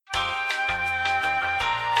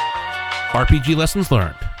RPG lessons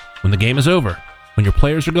learned. When the game is over, when your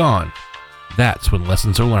players are gone, that's when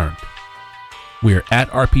lessons are learned. We're at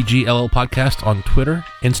RPGLL Podcast on Twitter,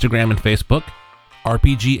 Instagram, and Facebook,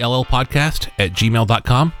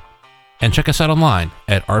 rpgllpodcast@gmail.com, and check us out online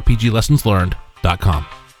at rpglessonslearned.com.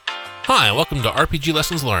 Hi, and welcome to RPG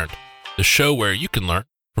Lessons Learned, the show where you can learn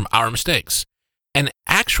from our mistakes. And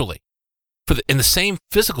actually, in the same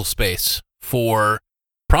physical space for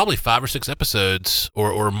probably 5 or 6 episodes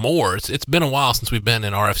or more, it's been a while since we've been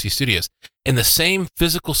in RFC Studios. In the same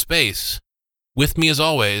physical space, with me as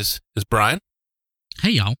always, is Brian.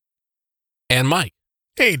 Hey, y'all. And Mike.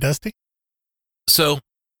 Hey, Dusty. So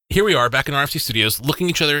here we are back in RFC Studios, looking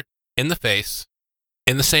each other in the face,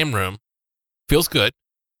 in the same room. Feels good.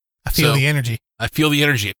 I feel the energy. I feel the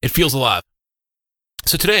energy. It feels alive.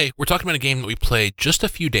 So today, we're talking about a game that we played just a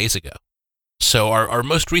few days ago. So our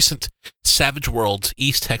most recent Savage Worlds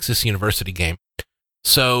East Texas University game.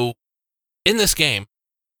 So in this game,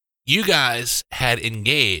 you guys had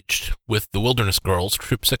engaged with the Wilderness Girls,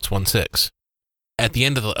 Troop 616, at the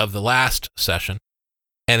end of the last session.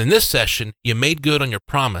 And in this session, you made good on your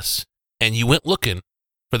promise, and you went looking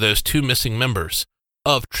for those 2 missing members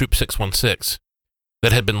of Troop 616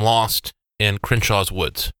 that had been lost in Crenshaw's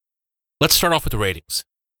Woods. Let's start off with the ratings.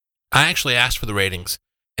 I actually asked for the ratings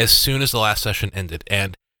as soon as the last session ended,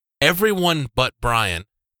 and everyone but Brian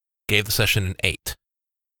gave the session an 8.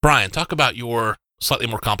 Brian, talk about your slightly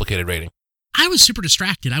more complicated rating. I was super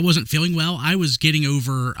distracted. I wasn't feeling well. I was getting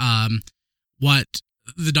over what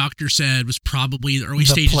the doctor said was probably the early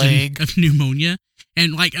stages of pneumonia.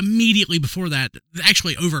 And like immediately before that,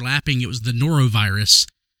 actually overlapping, it was the norovirus.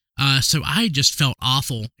 So I just felt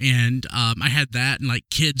awful. And I had that and like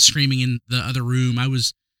kids screaming in the other room. I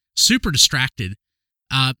was super distracted.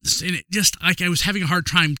 And it just like I was having a hard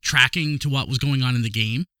time tracking to what was going on in the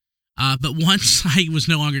game. But once I was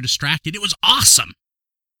no longer distracted, it was awesome.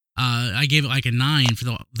 I gave it like a 9 for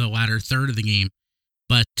the latter third of the game.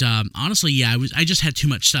 But honestly, yeah, I just had too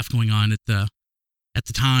much stuff going on at the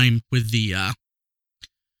time with the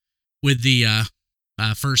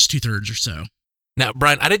first 2/3 or so. Now,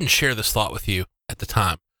 Brian, I didn't share this thought with you at the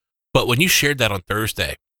time, but when you shared that on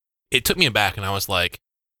Thursday, it took me aback, and I was like,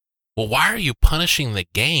 well, why are you punishing the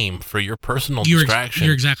game for your personal distraction?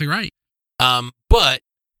 You're exactly right. But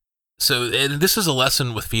and this is a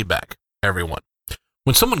lesson with feedback, everyone.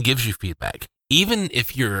 When someone gives you feedback, even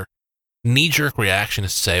if your knee-jerk reaction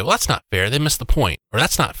is to say, well, that's not fair, they missed the point, or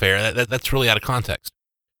that's not fair, that's really out of context.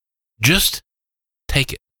 Just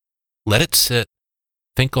take it. Let it sit.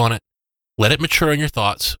 Think on it. Let it mature in your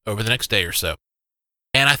thoughts over the next day or so.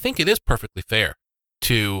 And I think it is perfectly fair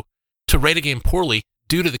to rate a game poorly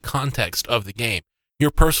due to the context of the game.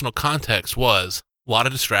 Your personal context was a lot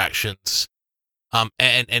of distractions,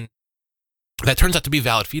 and that turns out to be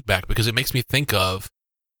valid feedback because it makes me think of,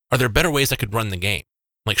 are there better ways I could run the game?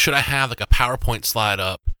 Like, should I have like a PowerPoint slide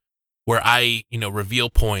up where I, reveal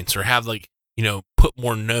points, or have put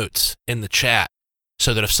more notes in the chat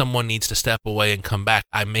so that if someone needs to step away and come back,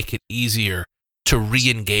 I make it easier to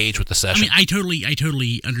re-engage with the session? I mean, I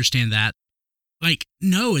totally understand that. Like,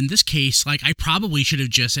 no, in this case, like, I probably should have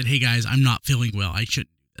just said, hey guys, I'm not feeling well. I shouldn't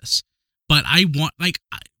do this. But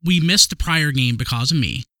we missed the prior game because of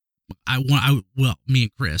me. Me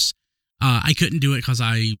and Chris. I couldn't do it because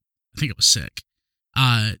I think I was sick.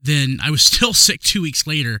 Then I was still sick 2 weeks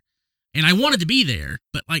later, and I wanted to be there,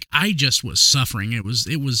 but like, I just was suffering. It was,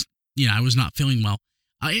 I was not feeling well.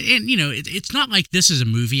 It's not like this is a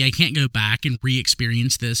movie. I can't go back and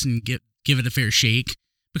re-experience this and give it a fair shake,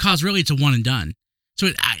 because really it's a one and done.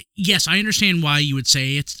 So yes, I understand why you would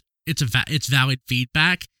say it's valid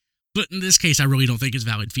feedback, but in this case, I really don't think it's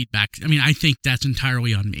valid feedback. I mean, I think that's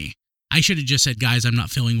entirely on me. I should have just said, guys, I'm not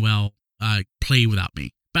feeling well. Play without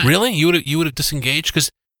me. But really? You would have disengaged? Because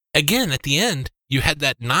again, at the end, you had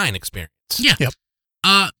that 9 experience. Yeah. Yep.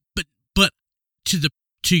 But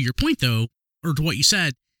to your point though, or to what you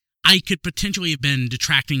said, I could potentially have been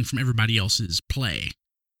detracting from everybody else's play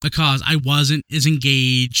because I wasn't as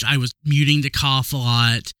engaged. I was muting to cough a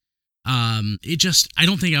lot. I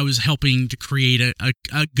don't think I was helping to create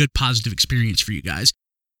a good positive experience for you guys.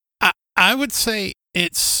 I would say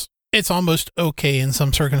it's almost okay in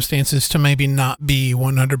some circumstances to maybe not be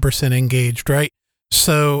 100% engaged, right?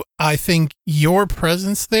 So I think your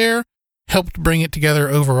presence there helped bring it together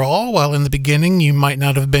overall, while in the beginning you might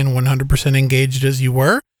not have been 100% engaged as you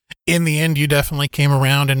were. In the end, you definitely came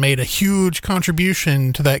around and made a huge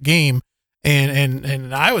contribution to that game.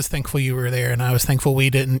 And I was thankful you were there, and I was thankful we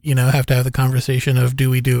didn't, have to have the conversation of, do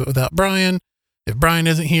we do it without Brian? if Brian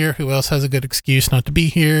isn't here, who else has a good excuse not to be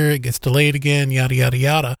here? It gets delayed again, yada, yada,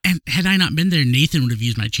 yada. And had I not been there, Nathan would have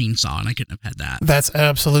used my chainsaw, and I couldn't have had that. That's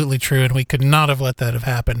absolutely true, and we could not have let that have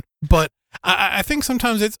happened. But I think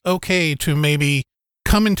sometimes it's okay to maybe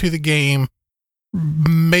come into the game,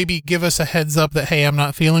 maybe give us a heads up that, hey, I'm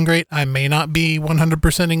not feeling great. I may not be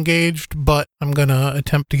 100% engaged, but I'm going to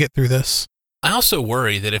attempt to get through this. I also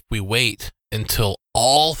worry that if we wait until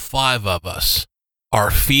all 5 of us are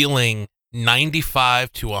feeling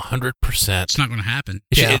 95 to 100%, It's not going to happen.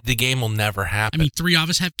 the game will never happen. I mean, 3 of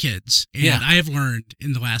us have kids, and I have learned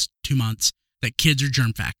in the last 2 months that kids are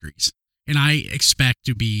germ factories, and I expect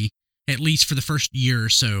to be, at least for the first year or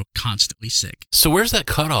so, constantly sick. So where's that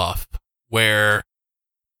cutoff where,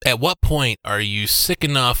 at what point are you sick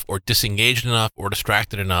enough or disengaged enough or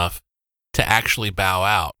distracted enough to actually bow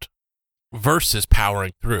out versus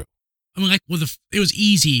powering through? I mean, it was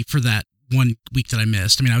easy for that 1 week that I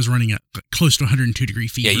missed. I mean, I was running at close to 102-degree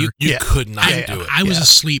fever. Yeah, you could not do it. I was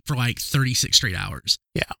asleep for like 36 straight hours.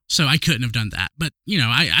 Yeah. So I couldn't have done that. But,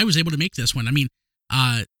 I was able to make this one. I mean,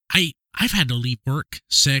 I've had to leave work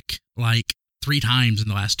sick like 3 times in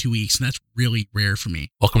the last 2 weeks, and that's really rare for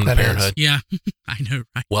me. Welcome to parenthood. Yeah, I know,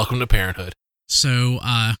 right? Welcome to parenthood. So,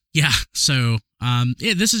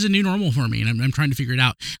 this is a new normal for me, and I'm trying to figure it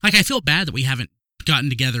out. Like, I feel bad that we haven't gotten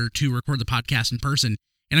together to record the podcast in person,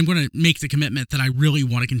 and I'm going to make the commitment that I really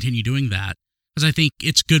want to continue doing that, because I think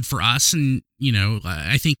it's good for us, and,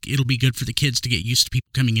 I think it'll be good for the kids to get used to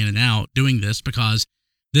people coming in and out doing this, because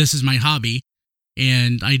this is my hobby,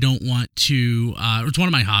 and I don't want to, it's one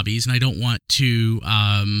of my hobbies, and I don't want to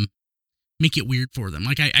make it weird for them.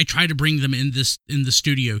 Like, I try to bring them in the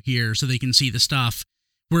studio here so they can see the stuff.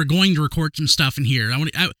 We're going to record some stuff in here.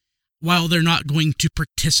 While they're not going to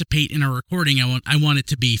participate in our recording, I want it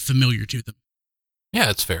to be familiar to them. Yeah,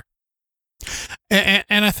 it's fair.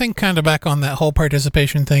 And I think kind of back on that whole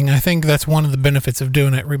participation thing, I think that's one of the benefits of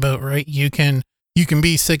doing it remote, right? You can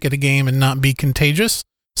be sick at a game and not be contagious.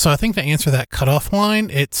 So I think to answer that cutoff line,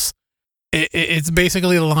 it's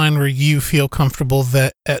basically the line where you feel comfortable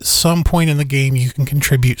that at some point in the game you can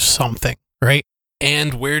contribute something, right?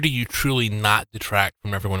 And where do you truly not detract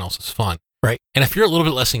from everyone else's fun? Right. And if you're a little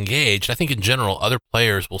bit less engaged, I think in general, other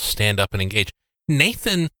players will stand up and engage.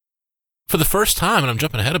 Nathan, for the first time, and I'm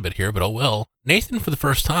jumping ahead a bit here, but oh well, Nathan, for the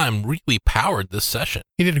first time, really powered this session.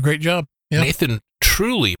 He did a great job. Yeah. Nathan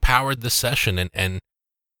truly powered this session and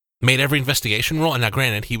made every investigation roll. And now,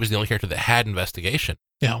 granted, he was the only character that had investigation.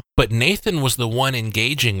 Yeah. But Nathan was the one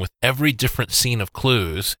engaging with every different scene of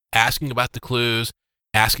clues, asking about the clues,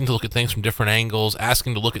 asking to look at things from different angles,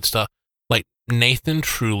 asking to look at stuff. Like, Nathan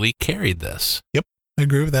truly carried this. Yep, I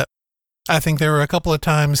agree with that. I think there were a couple of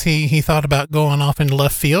times he thought about going off into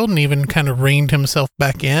left field and even kind of reined himself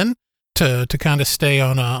back in to kind of stay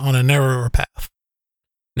on a narrower path.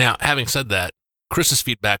 Now, having said that, Chris's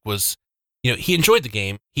feedback was, he enjoyed the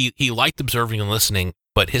game. He liked observing and listening,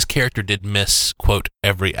 but his character did miss, quote,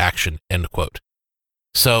 every action, end quote.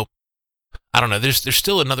 So, I don't know. There's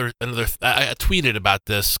still another. I tweeted about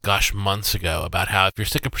this, months ago, about how if you're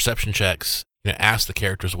sick of perception checks, ask the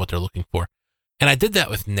characters what they're looking for. And I did that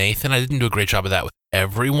with Nathan. I didn't do a great job of that with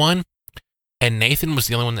everyone. And Nathan was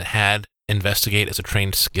the only one that had investigate as a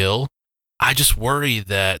trained skill. I just worry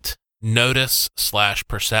that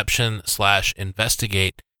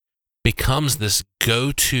notice/perception/investigate becomes this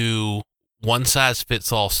go-to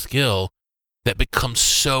one-size-fits-all skill that becomes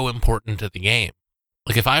so important to the game.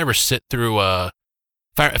 Like, if I ever sit through if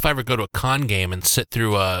I ever go to a con game and sit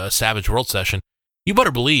through a Savage World session, you better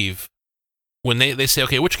believe when they say,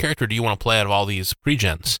 okay, which character do you want to play out of all these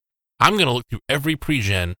pre-gens? I'm going to look through every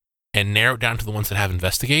pre-gen and narrow it down to the ones that have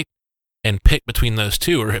investigate and pick between those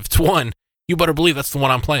two. Or if it's one, you better believe that's the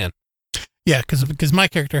one I'm playing. Yeah, because my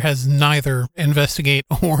character has neither investigate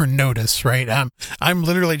or notice, right? I'm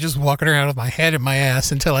literally just walking around with my head in my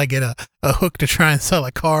ass until I get a hook to try and sell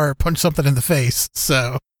a car or punch something in the face.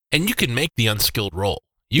 So, and you can make the unskilled roll.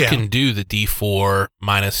 You can do the D4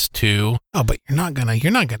 -2. Oh, but you're not gonna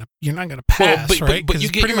pass, right? But you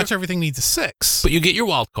get pretty much everything needs a 6. But you get your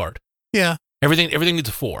wild card. Yeah, everything needs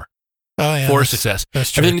a 4. Oh yeah, 4 is success.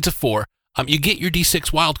 That's true. Everything needs a 4. You get your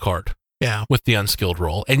D6 wild card. Yeah, with the unskilled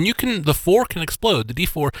roll, and the 4 can explode. The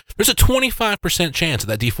D4, there's a 25% chance of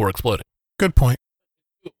that D4 exploding. Good point.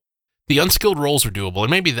 The unskilled rolls are doable,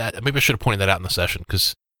 and maybe I should have pointed that out in the session,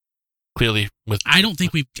 because clearly I don't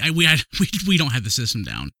think we don't have the system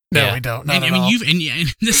down. No, we don't. Not at all.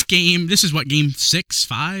 In this game, this is what, game 6,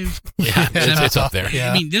 5? Yeah, it's up there.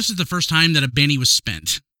 Yeah. I mean, this is the first time that a Benny was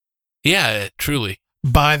spent. Yeah, truly.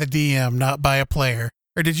 By the DM, not by a player.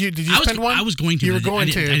 Or did you spend one? I was going to. You were but I going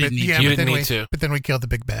didn't- I to, didn't but need yeah, to. You but didn't then need to. But then we killed the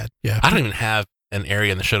big bad. Yeah. I don't even have an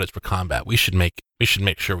area in the show notes for combat. We should make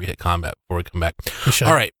sure we hit combat before we come back. We should.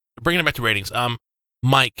 All right, bringing it back to ratings.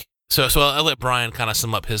 Mike. So I'll let Brian kind of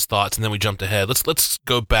sum up his thoughts, and then we jumped ahead. Let's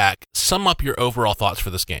go back. Sum up your overall thoughts for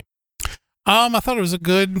this game. I thought it was a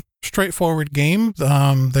good, straightforward game.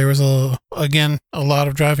 There was a lot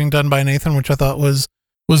of driving done by Nathan, which I thought was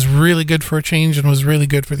really good for a change and was really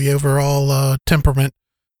good for the overall temperament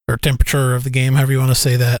or temperature of the game, however you want to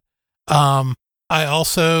say that. I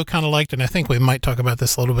also kind of liked, and I think we might talk about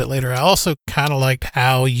this a little bit later, I also kind of liked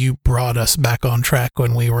how you brought us back on track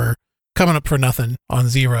when we were coming up for nothing on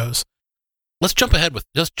zeros. Let's jump ahead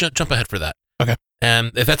jump ahead for that. Okay.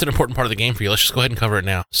 And if that's an important part of the game for you, let's just go ahead and cover it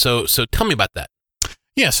now. So tell me about that.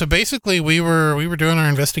 Yeah, so basically we were doing our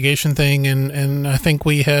investigation thing, and I think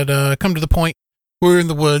we had come to the point where we were in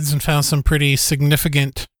the woods and found some pretty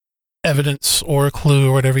significant evidence or a clue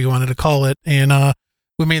or whatever you wanted to call it, and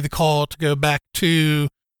we made the call to go back to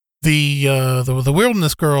the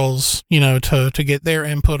Wilderness Girls, to get their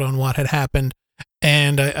input on what had happened.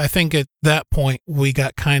 And I think at that point we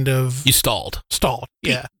got kind of You stalled.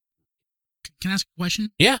 Yeah. Can I ask a question?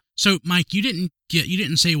 Yeah. So, Mike, you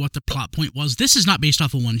didn't say what the plot point was. This is not based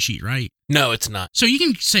off of one sheet, right? No, it's not. So you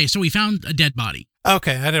can say, so we found a dead body.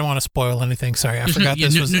 Okay, I didn't want to spoil anything. Sorry, I There's forgot no-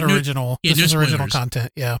 this yeah, was no- original. yeah, This no was original spoilers.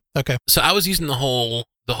 content. Yeah. Okay. So I was using the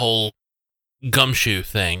whole gumshoe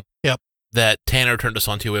thing. Yep. That Tanner turned us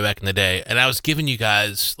onto way back in the day, and I was giving you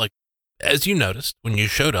guys, like, as you noticed when you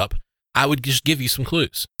showed up, I would just give you some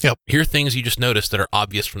clues. Yep. Here are things you just noticed that are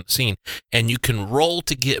obvious from the scene, and you can roll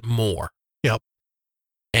to get more. Yep.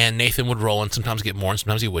 And Nathan would roll and sometimes get more, and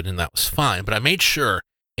sometimes he wouldn't, and that was fine. But I made sure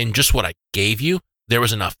in just what I gave you, there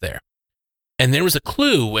was enough there. And there was a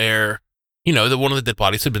clue where, that one of the dead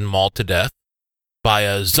bodies had been mauled to death by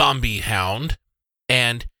a zombie hound,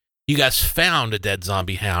 and you guys found a dead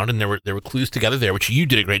zombie hound, and there were clues together there, which you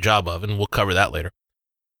did a great job of, and we'll cover that later.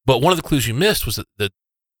 But one of the clues you missed was that the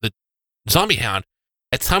zombie hound,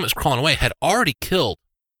 at the time it was crawling away, had already killed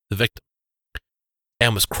the victim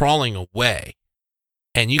and was crawling away.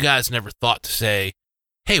 And you guys never thought to say,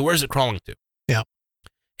 hey, where's it crawling to? Yeah.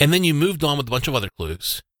 And then you moved on with a bunch of other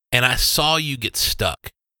clues, and I saw you get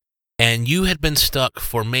stuck. And you had been stuck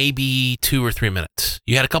for maybe 2 or 3 minutes.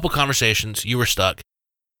 You had a couple conversations. You were stuck.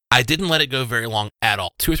 I didn't let it go very long at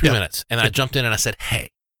all, 2 or 3 Yep. minutes. And I jumped in and I said, hey,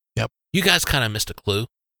 Yep. You guys kind of missed a clue.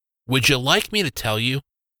 Would you like me to tell you?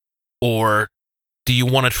 Or do you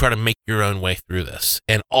want to try to make your own way through this?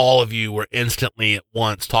 And all of you were instantly at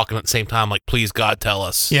once talking at the same time, like, please, God, tell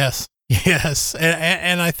us. Yes.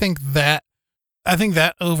 And I think that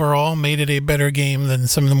overall made it a better game than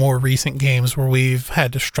some of the more recent games where we've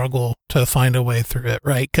had to struggle to find a way through it,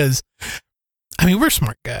 right? Because, we're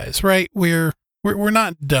smart guys, right? We're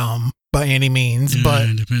not dumb by any means, but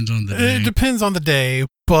it depends on the day. it depends on the day.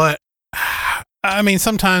 But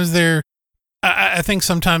sometimes I think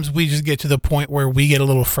sometimes we just get to the point where we get a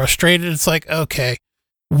little frustrated. It's like, okay,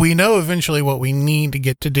 we know eventually what we need to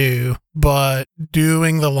get to do, but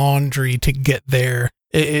doing the laundry to get there,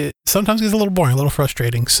 it sometimes gets a little boring, a little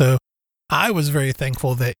frustrating. So I was very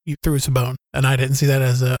thankful that you threw us a bone, and I didn't see that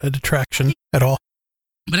as a detraction at all.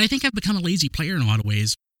 But I think I've become a lazy player in a lot of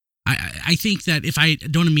ways. I think that if I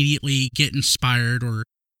don't immediately get inspired or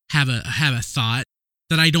have a thought,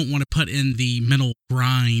 that I don't want to put in the mental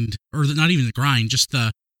grind, or not even the grind, just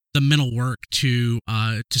the mental work to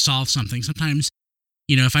solve something. Sometimes,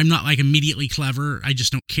 if I'm not like immediately clever, I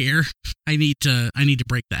just don't care. I need to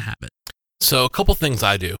break that habit. So a couple things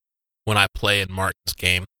I do when I play in Martin's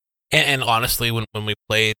game, and honestly, when we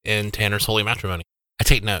played in Tanner's Holy Matrimony, I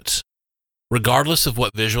take notes. Regardless of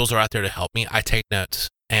what visuals are out there to help me, I take notes.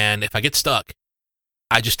 And if I get stuck,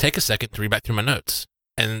 I just take a second to read back through my notes.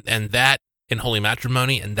 And that in Holy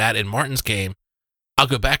Matrimony and that in Martin's game, I'll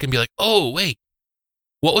go back and be like, oh, wait,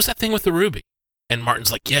 what was that thing with the ruby? And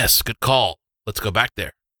Martin's like, yes, good call. Let's go back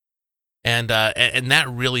there. And that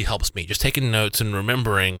really helps me, just taking notes and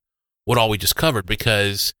remembering what all we just covered,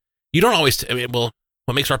 because you don't always,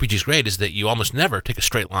 what makes RPGs great is that you almost never take a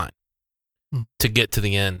straight line to get to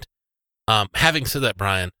the end. Having said that,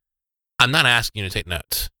 Brian, I'm not asking you to take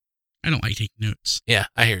notes. I don't like taking notes. Yeah,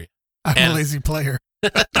 I hear you. I'm a lazy player.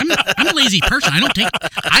 I'm a lazy person.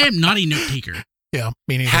 I am not a note taker. Yeah,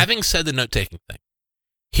 me neither. Having said the note-taking thing,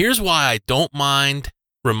 here's why I don't mind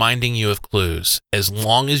reminding you of clues as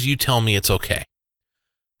long as you tell me it's okay.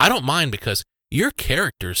 I don't mind because your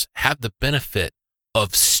characters have the benefit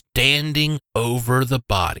of standing over the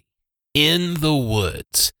body in the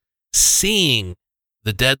woods, seeing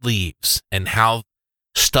the dead leaves and how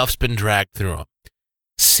stuff's been dragged through them,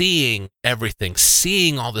 seeing everything,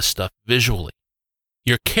 seeing all this stuff visually.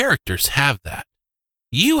 Your characters have that.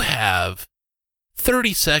 You have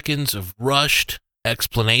 30 seconds of rushed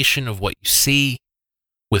explanation of what you see,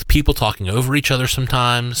 with people talking over each other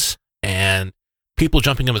sometimes, and people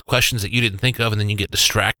jumping in with questions that you didn't think of, and then you get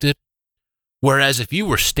distracted. Whereas if you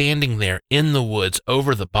were standing there in the woods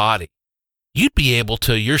over the body, you'd be able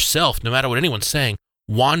to yourself, no matter what anyone's saying,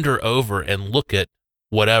 wander over and look at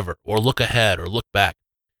whatever, or look ahead, or look back.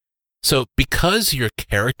 So because your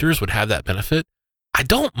characters would have that benefit, I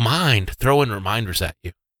don't mind throwing reminders at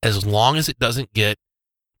you, as long as it doesn't get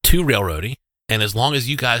too railroady, and as long as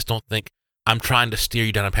you guys don't think I'm trying to steer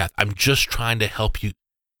you down a path. I'm just trying to help you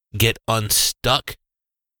get unstuck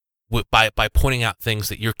by pointing out things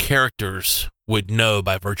that your characters would know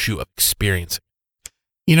by virtue of experiencing.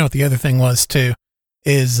 You know what the other thing was too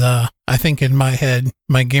is I think in my head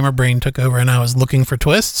my gamer brain took over and I was looking for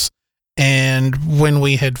twists, and when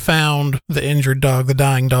we had found the injured dog, the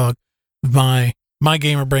dying dog, my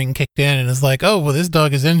gamer brain kicked in and is like, oh well, this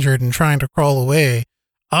dog is injured and trying to crawl away.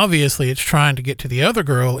 Obviously it's trying to get to the other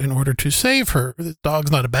girl in order to save her. This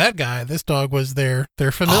dog's not a bad guy. This dog was their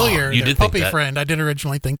familiar, their puppy friend. I did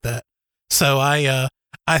originally think that. So I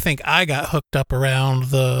think I got hooked up around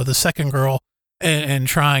the second girl and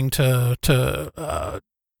trying to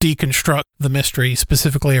deconstruct the mystery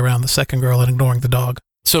specifically around the second girl and ignoring the dog.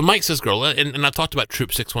 So Mike says girl, and I talked about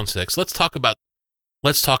Troop 616. Let's talk about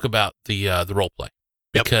the role play.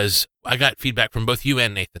 Because I got feedback from both you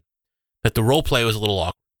and Nathan that the role play was a little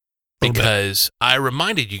awkward. Because I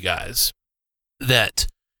reminded you guys that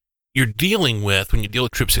you're dealing with, when you deal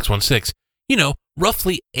with Troop 616,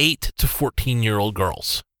 roughly 8 to 14-year-old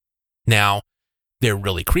girls. Now, they're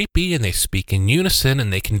really creepy, and they speak in unison,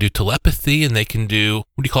 and they can do telepathy, and they can do,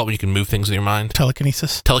 what do you call it when you can move things in your mind?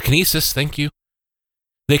 Telekinesis. Telekinesis, thank you.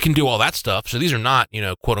 They can do all that stuff. So these are not,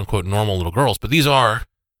 quote-unquote normal little girls, but these are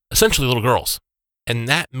essentially little girls. And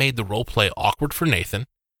that made the role play awkward for Nathan,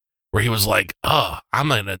 where he was like, oh,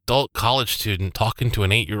 I'm an adult college student talking to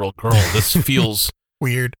an 8-year-old girl. This feels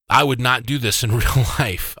weird. I would not do this in real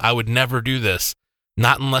life. I would never do this.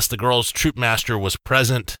 Not unless the girl's troop master was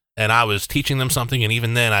present and I was teaching them something, and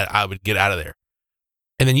even then I would get out of there.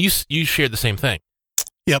 And then you shared the same thing.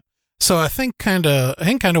 Yep. So I think kind of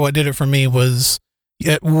what did it for me was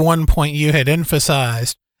at one point you had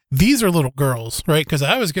emphasized these are little girls, right? Because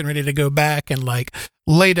I was getting ready to go back and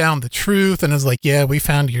lay down the truth, and it's like, yeah, we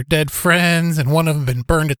found your dead friends, and one of them been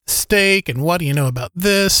burned at the stake, and what do you know about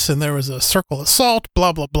this? And there was a circle assault,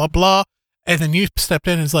 blah, blah, blah, blah. And then you stepped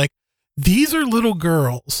in and it's like, these are little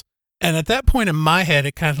girls. And at that point in my head,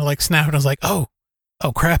 it kind of snapped, and I was like, oh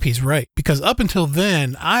crap, he's right. Because up until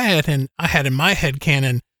then, I had in my head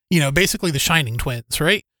canon, basically the Shining Twins,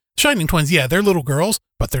 right? Shining Twins, yeah, they're little girls,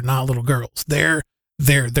 but they're not little girls. They're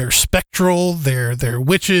spectral, they're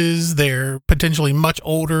witches, they're potentially much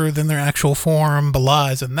older than their actual form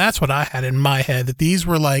belies, and that's what I had in my head, that these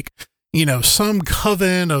were some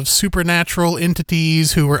coven of supernatural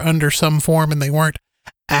entities who were under some form, and they weren't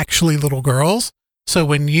actually little girls. So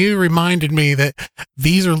when you reminded me that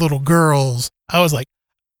these are little girls, I was like,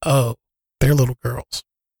 oh, they're little girls.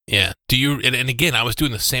 Yeah. And again, I was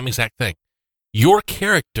doing the same exact thing. Your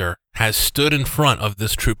character has stood in front of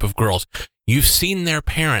this troop of girls. You've seen their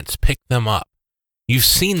parents pick them up. You've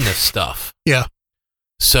seen this stuff. Yeah.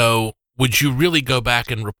 So would you really go back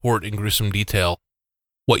and report in gruesome detail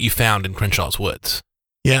what you found in Crenshaw's Woods?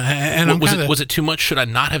 Yeah. And was it too much? Should I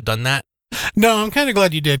not have done that? No, I'm kind of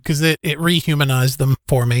glad you did, because it rehumanized them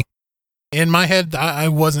for me. In my head, I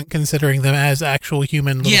wasn't considering them as actual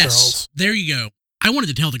human little girls. Yes, there you go. I wanted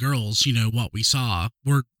to tell the girls, what we saw.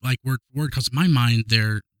 Word, because in my mind,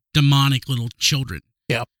 they're demonic little children.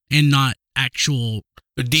 Yeah. And not actual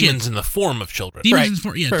demons kids. In the form of children. Demons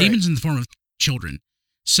in the form of children.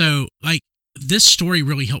 So, this story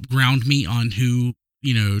really helped ground me on who,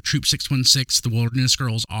 Troop 616, the Wilderness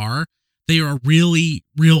Girls are. They are really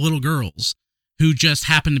real little girls who just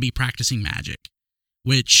happen to be practicing magic,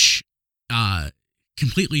 which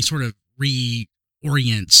completely sort of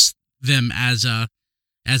reorients them as a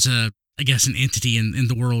I guess an entity in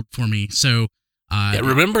the world for me. So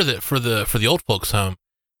remember that for the old folks home,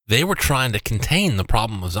 they were trying to contain the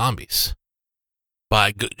problem of zombies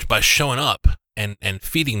by showing up and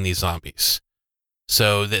feeding these zombies.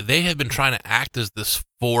 So that they had been trying to act as this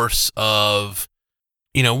force of,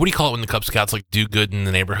 what do you call it when the Cub Scouts do good in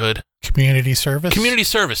the neighborhood? Community service. Community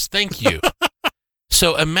service. Thank you.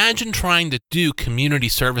 So imagine trying to do community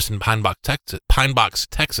service in Pine Box,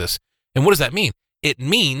 Texas. And what does that mean? It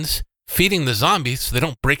means feeding the zombies so they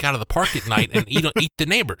don't break out of the park at night and eat the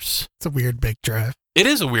neighbors. It's a weird big drive. It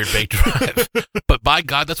is a weird bait drive, but by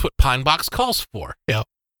God, that's what Pine Box calls for. Yeah.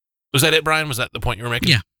 Was that it, Brian? Was that the point you were making?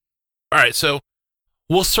 Yeah. All right, so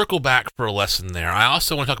we'll circle back for a lesson there. I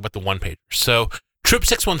also want to talk about the one-pager. So Troop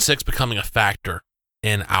 616 becoming a factor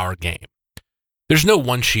in our game. There's no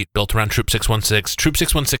one sheet built around Troop 616. Troop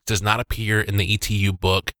 616 does not appear in the ETU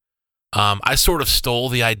book. I sort of stole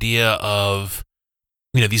the idea of,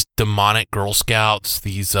 these demonic Girl Scouts,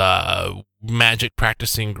 these magic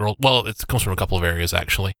practicing girls. Well, it comes from a couple of areas,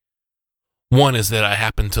 actually. One is that I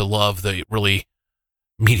happen to love the really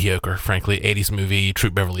mediocre, frankly, 80s movie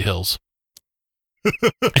Troop Beverly Hills.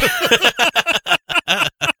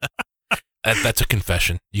 That's a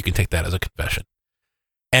confession. You can take that as a confession.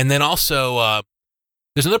 And then also,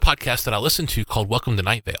 there's another podcast that I listen to called Welcome to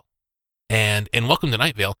Night Vale. And in Welcome to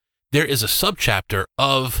Night Vale, there is a subchapter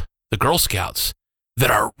of the Girl Scouts that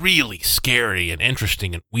are really scary and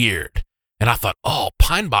interesting and weird. And I thought,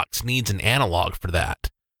 Pine Box needs an analog for that.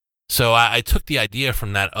 So I took the idea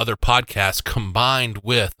from that other podcast combined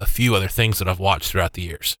with a few other things that I've watched throughout the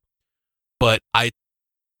years. But I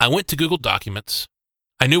went to Google Documents.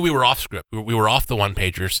 I knew we were off script. We were off the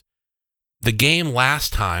one-pagers. The game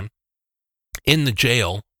last time in the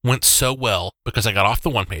jail went so well because I got off the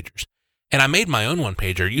one-pagers. And I made my own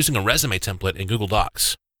one-pager using a resume template in Google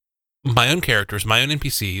Docs. My own characters, my own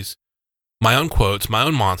NPCs, my own quotes, my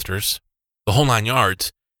own monsters, the whole 9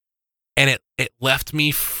 yards. And it left me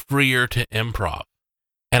freer to improv.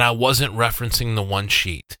 And I wasn't referencing the one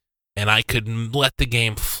sheet. And I could let the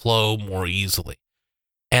game flow more easily.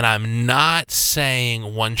 And I'm not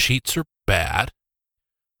saying one sheets are bad.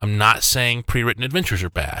 I'm not saying pre-written adventures are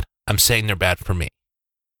bad. I'm saying they're bad for me.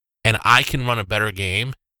 And I can run a better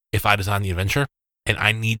game if I design the adventure. And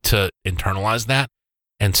I need to internalize that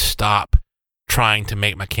and stop trying to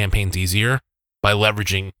make my campaigns easier by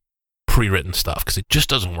leveraging pre-written stuff, because it just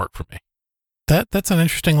doesn't work for me. That's an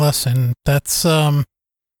interesting lesson. That's and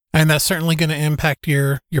that's certainly going to impact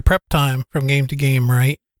your prep time from game to game,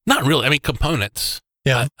 right? Not really. I mean, components.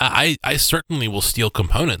 Yeah. I certainly will steal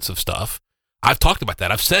components of stuff. I've talked about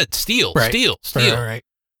that. I've said steal. Right.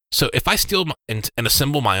 So if I steal and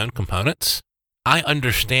assemble my own components, I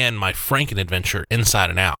understand my Franken adventure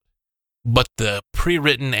inside and out. But the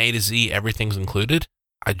pre-written A to Z, everything's included,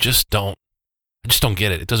 I just don't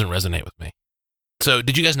get it. It doesn't resonate with me. So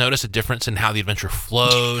did you guys notice a difference in how the adventure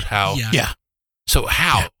flowed? Yeah. So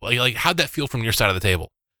how? Like, how'd that feel from your side of the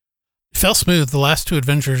table? It felt smooth. The last two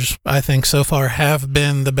adventures, I think, so far have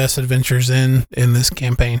been the best adventures in this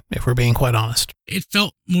campaign, if we're being quite honest. It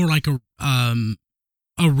felt more like a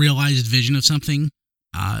realized vision of something,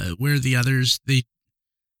 where the others, they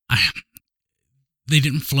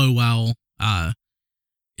didn't flow well.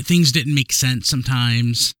 Things didn't make sense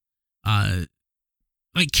sometimes.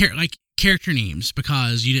 Like character names,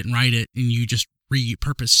 because you didn't write it and you just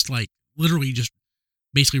repurposed, like literally just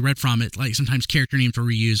basically read from it. Like sometimes character names were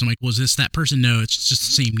reused. I'm like, was this that person? No, it's just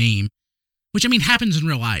the same name, which I mean happens in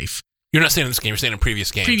real life. You're not saying in this game. You're saying in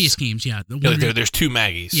previous games. Previous games, yeah. There's two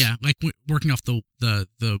Maggies. Yeah, like working off the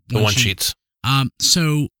one sheets.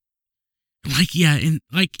 So, like, yeah, and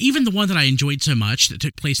like even the one that I enjoyed so much that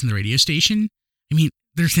took place in the radio station. I mean,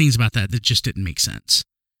 there's things about that just didn't make sense,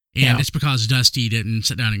 and it's because Dusty didn't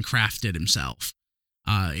sit down and craft it himself.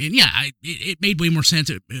 And yeah, it made way more sense.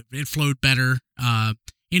 It flowed better.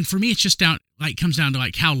 And for me, it's just comes down to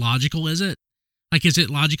like how logical is it? Like, is it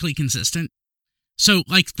logically consistent? So,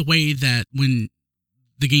 like the way that when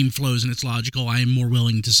the game flows and it's logical, I am more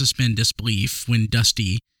willing to suspend disbelief when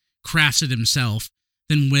Dusty crafts it himself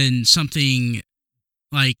than when something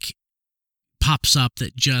like pops up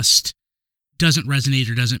that just doesn't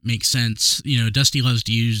resonate or doesn't make sense. You know, Dusty loves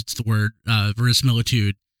to use the word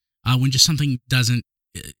verisimilitude when just something doesn't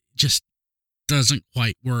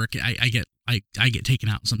quite work. I get taken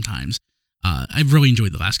out sometimes. I've really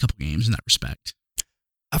enjoyed the last couple games in that respect.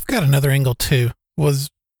 I've got another angle too.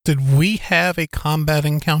 Did we have a combat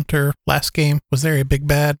encounter last game? Was there a big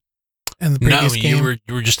bad in the previous game? No,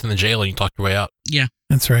 you were just in the jail and you talked your way out. Yeah,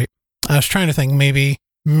 that's right. I was trying to think maybe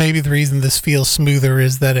the reason this feels smoother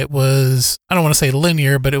is that it was, I don't want to say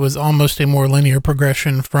linear, but it was almost a more linear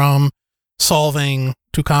progression from solving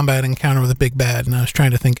to combat encounter with a big bad. And I was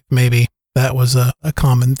trying to think if maybe that was a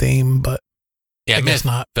common theme, but yeah, I guess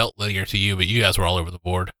not. Felt linear to you, but you guys were all over the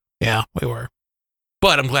board. Yeah, we were.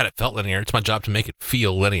 But I'm glad it felt linear. It's my job to make it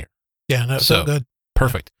feel linear. Yeah, no, it felt good.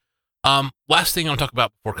 Perfect. Last thing I want to talk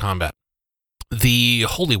about before combat, the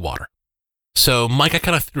holy water. So, Mike, I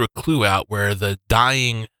kind of threw a clue out where the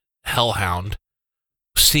dying hellhound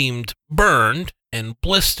seemed burned and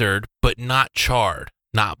blistered, but not charred,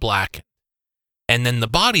 not blackened. And then the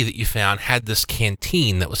body that you found had this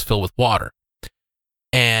canteen that was filled with water.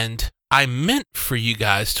 And I meant for you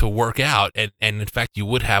guys to work out, and in fact you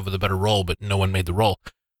would have with a better roll, but no one made the roll.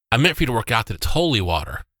 I meant for you to work out that it's holy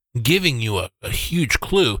water, giving you a huge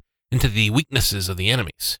clue into the weaknesses of the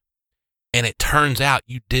enemies. And it turns out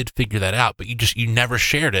you did figure that out, but you never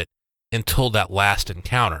shared it until that last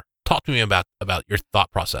encounter. Talk to me about your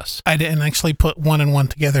thought process. I didn't actually put one and one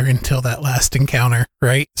together until that last encounter,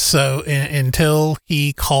 right? So until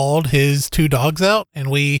he called his 2 dogs out and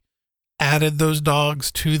we added those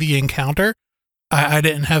dogs to the encounter, I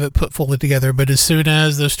didn't have it put fully together. But as soon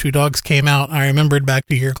as those 2 dogs came out, I remembered back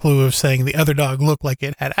to your clue of saying the other dog looked like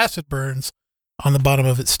it had acid burns on the bottom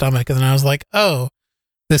of its stomach. And then I was like, oh,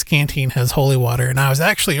 this canteen has holy water. And I was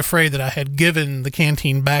actually afraid that I had given the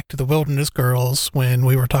canteen back to the Wilderness Girls when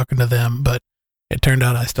we were talking to them, but it turned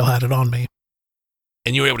out I still had it on me.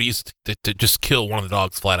 And you were able to use it to just kill one of the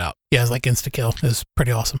dogs flat out. Yeah, it was like insta-kill. It was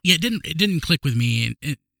pretty awesome. Yeah, it didn't click with me.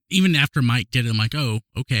 And even after Mike did it, I'm like, oh,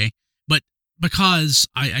 okay. But because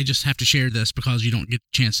I just have to share this because you don't get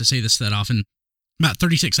a chance to say this that often, about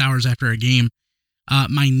 36 hours after a game,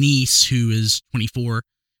 my niece, who is 24,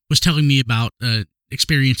 was telling me about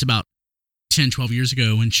experience about 10, 12 years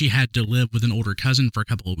ago when she had to live with an older cousin for a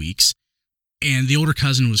couple of weeks. And the older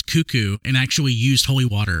cousin was cuckoo and actually used holy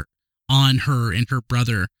water on her and her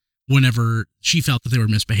brother whenever she felt that they were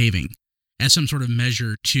misbehaving as some sort of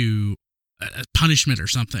measure to punishment or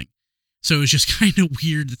something. So it was just kind of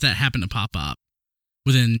weird that happened to pop up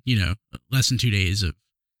within, less than 2 days of.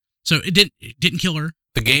 So it didn't kill her.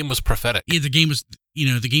 The game was prophetic. Yeah, the game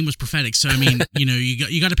was prophetic. So I mean,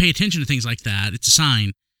 you got to pay attention to things like that. It's a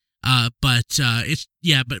sign. But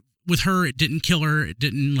with her, it didn't kill her. It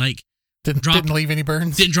didn't didn't leave any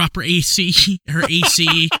burns. Didn't drop her AC or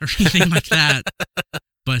anything like that.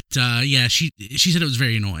 But she said it was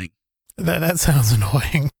very annoying. That sounds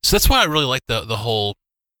annoying. So that's why I really like the whole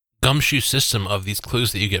gumshoe system of these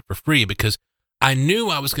clues that you get for free, because I knew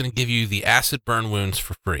I was going to give you the acid burn wounds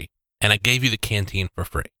for free, and I gave you the canteen for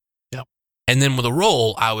free. Yep. And then with a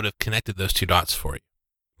roll, I would have connected those 2 dots for you.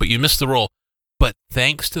 But you missed the roll. But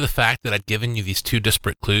thanks to the fact that I'd given you these 2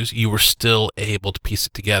 disparate clues, you were still able to piece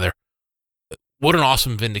it together. What an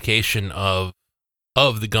awesome vindication of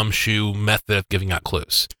the gumshoe method of giving out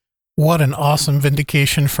clues. What an awesome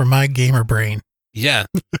vindication for my gamer brain. Yeah,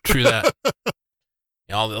 true that.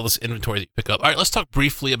 All this inventory that you pick up. All right, let's talk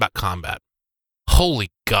briefly about combat. Holy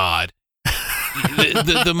God.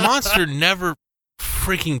 the monster never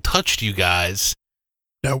freaking touched you guys.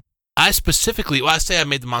 Nope. I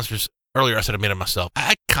made the monsters earlier. I said I made them myself.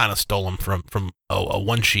 I kind of stole them from a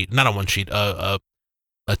one-sheet, not a one-sheet, a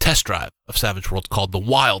test drive of Savage Worlds called The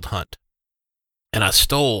Wild Hunt. And I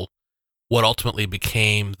stole what ultimately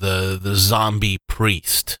became the zombie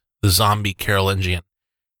priest, the zombie Carolingian.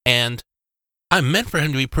 And I meant for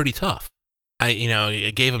him to be pretty tough. I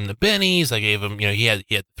gave him the bennies. I gave him, he had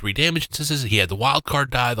 3 damage instances. He had the wild card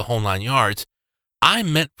die, the whole 9 yards. I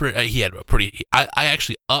meant for, I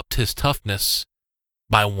actually upped his toughness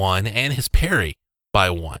by 1 and his parry by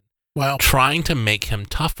 1. Wow. Trying to make him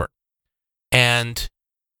tougher. And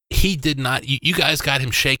he did not, you guys got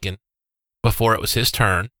him shaken before it was his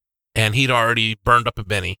turn, and he'd already burned up a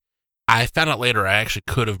benny. I found out later I actually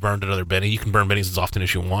could have burned another benny. You can burn bennies as often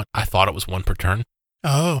as you want. I thought it was 1 per turn.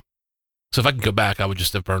 Oh. So if I could go back, I would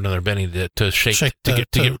just have burned another benny to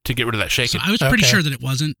get rid of that shaking. So I was pretty sure that it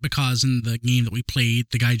wasn't, because in the game that we played,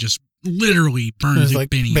 the guy just literally burned through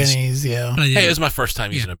bennies. Bennies, yeah. Hey, it was my first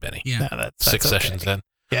time using a benny. Yeah. No, that's 6 sessions okay. then.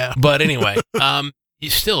 Yeah. But anyway, you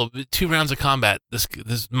still 2 rounds of combat. This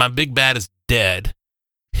my big bad is dead.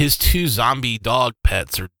 His 2 zombie dog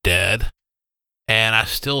pets are dead. And I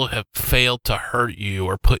still have failed to hurt you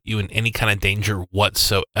or put you in any kind of danger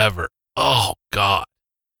whatsoever. Oh, God.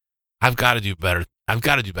 I've got to do better. I've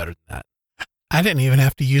got to do better than that. I didn't even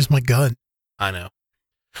have to use my gun. I know.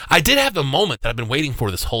 I did have the moment that I've been waiting for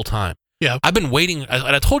this whole time. Yeah. I've been waiting,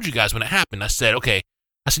 and I told you guys when it happened, I said,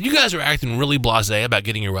 you guys are acting really blasé about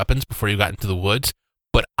getting your weapons before you got into the woods,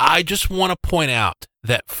 but I just want to point out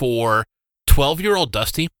that for 12-year-old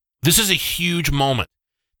Dusty, this is a huge moment.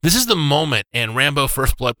 This is the moment in Rambo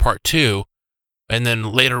First Blood Part 2, and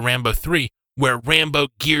then later Rambo 3, where Rambo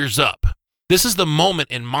gears up. This is the moment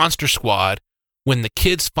in Monster Squad when the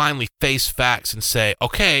kids finally face facts and say,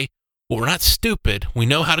 okay, well, we're not stupid. We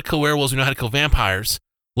know how to kill werewolves. We know how to kill vampires.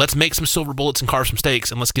 Let's make some silver bullets and carve some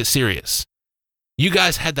steaks, and let's get serious. You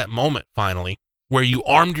guys had that moment, finally, where you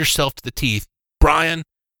armed yourself to the teeth. Brian,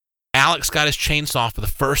 Alex got his chainsaw for the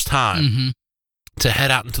first time to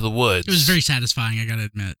head out into the woods. It was very satisfying, I gotta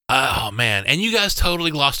admit. Oh, man. And you guys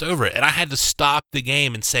totally glossed over it. And I had to stop the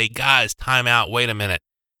game and say, guys, time out. Wait a minute.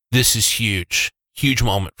 This is huge. Huge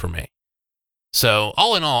moment for me. So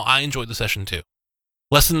all in all, I enjoyed the session too.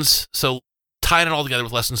 Lessons, so tying it all together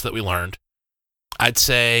with lessons that we learned, I'd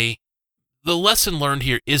say the lesson learned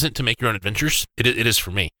here isn't to make your own adventures. It is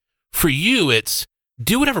for me. For you, it's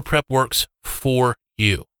do whatever prep works for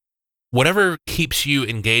you. Whatever keeps you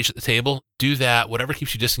engaged at the table, do that. Whatever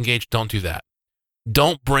keeps you disengaged, don't do that.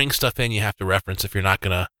 Don't bring stuff in you have to reference if you're not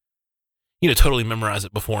going to, totally memorize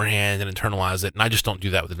it beforehand and internalize it. And I just don't do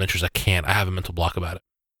that with adventures. I can't. I have a mental block about it.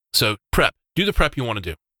 So prep. Do the prep you want to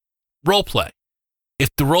do. Role play. If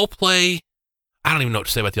the role play, I don't even know what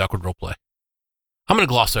to say about the awkward role play. I'm going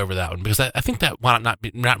to gloss over that one because I think that wound up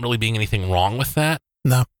not really being anything wrong with that.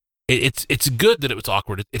 No. It's good that it was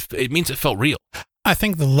awkward. It means it felt real. I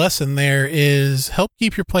think the lesson there is help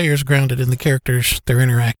keep your players grounded in the characters they're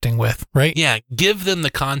interacting with, right? Yeah, give them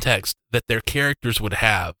the context that their characters would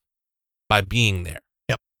have by being there.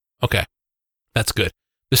 Yep. Okay, that's good.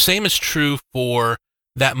 The same is true for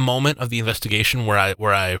that moment of the investigation where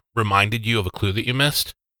I reminded you of a clue that you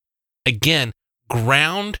missed. Again,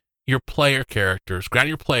 ground your players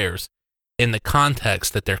in the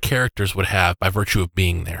context that their characters would have by virtue of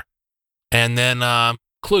being there. And then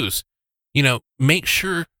clues. Make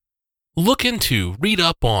sure, read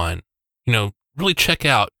up on, really check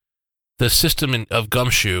out the system of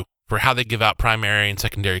Gumshoe for how they give out primary and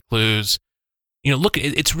secondary clues.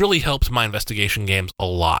 It's really helped my investigation games a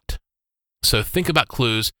lot. So think about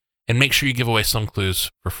clues and make sure you give away some clues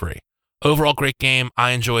for free. Overall, great game.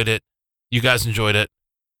 I enjoyed it. You guys enjoyed it.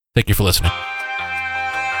 Thank you for listening.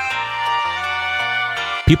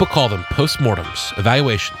 People call them postmortems,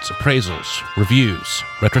 evaluations, appraisals, reviews,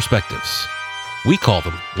 retrospectives. We call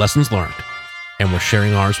them lessons learned, and we're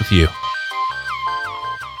sharing ours with you.